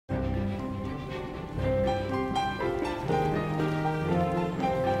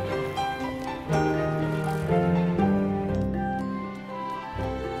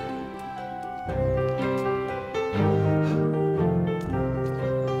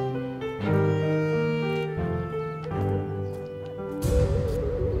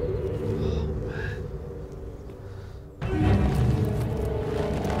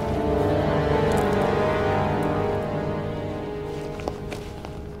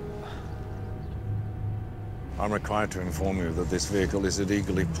I'm required to inform you that this vehicle is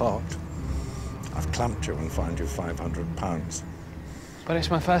illegally parked. I've clamped you and fined you £500. But it's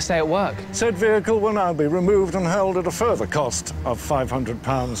my first day at work. Said vehicle will now be removed and held at a further cost of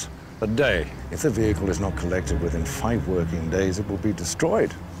 £500 a day. If the vehicle is not collected within 5 working days, it will be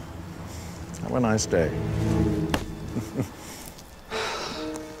destroyed. Have a nice day.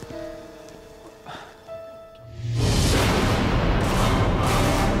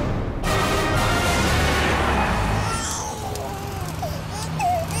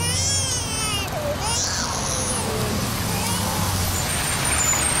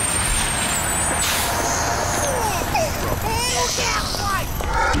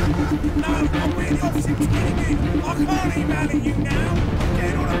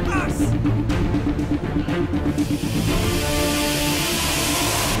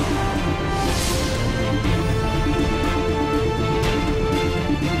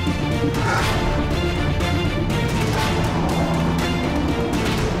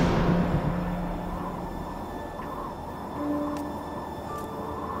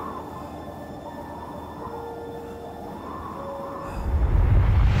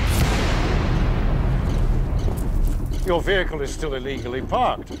 Your vehicle is still illegally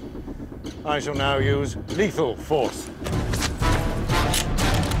parked. I shall now use lethal force.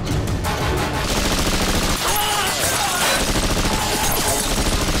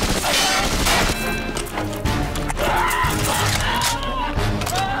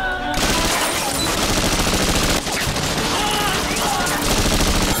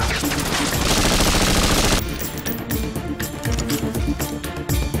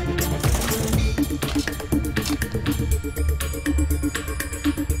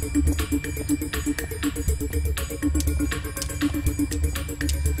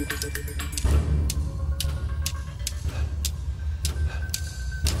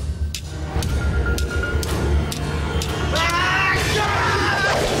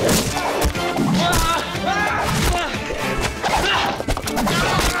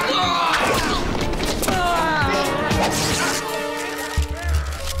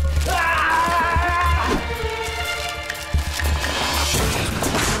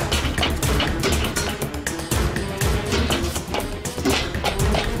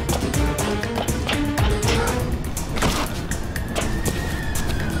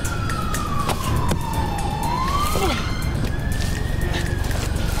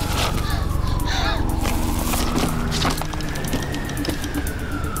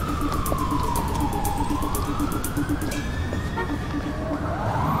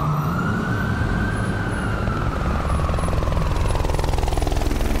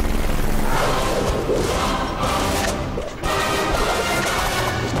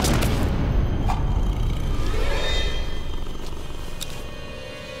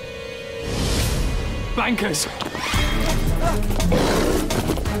 Bankers!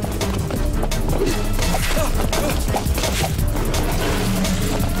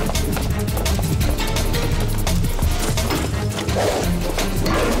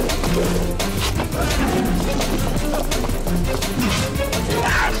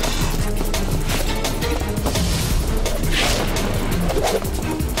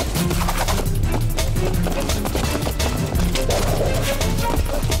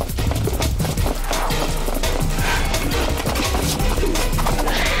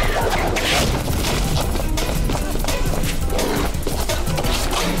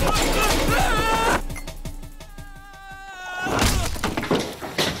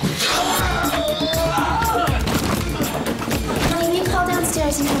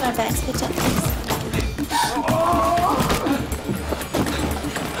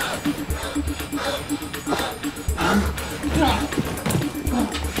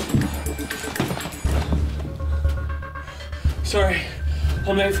 Sorry,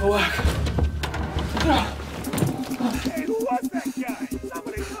 I'm late for work. Hey, who was that guy?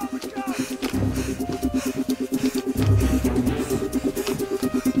 Somebody call the cops!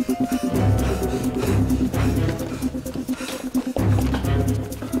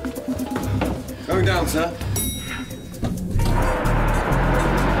 Going down, sir.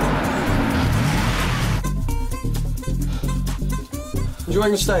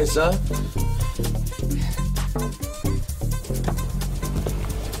 Enjoying the stay, sir?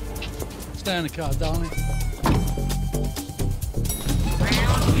 Stay in the car, darling.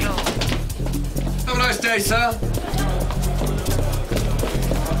 Have a nice day, sir.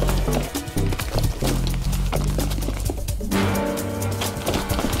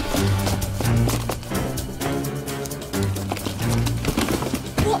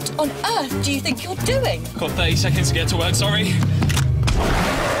 What on earth do you think you're doing? Got 30 seconds to get to work, sorry.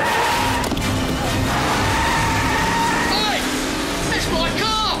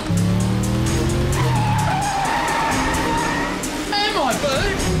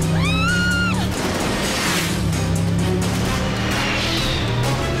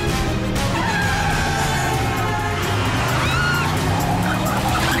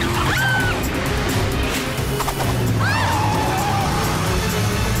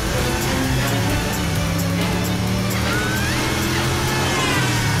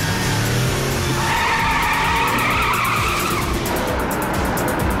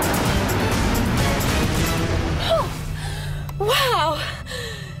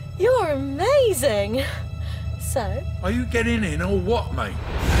 Are you getting in or what, mate?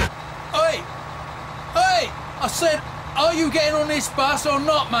 Hey! Hey! I said, are you getting on this bus or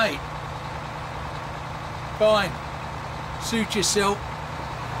not, mate? Fine. Suit yourself.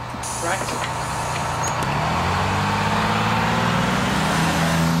 Right.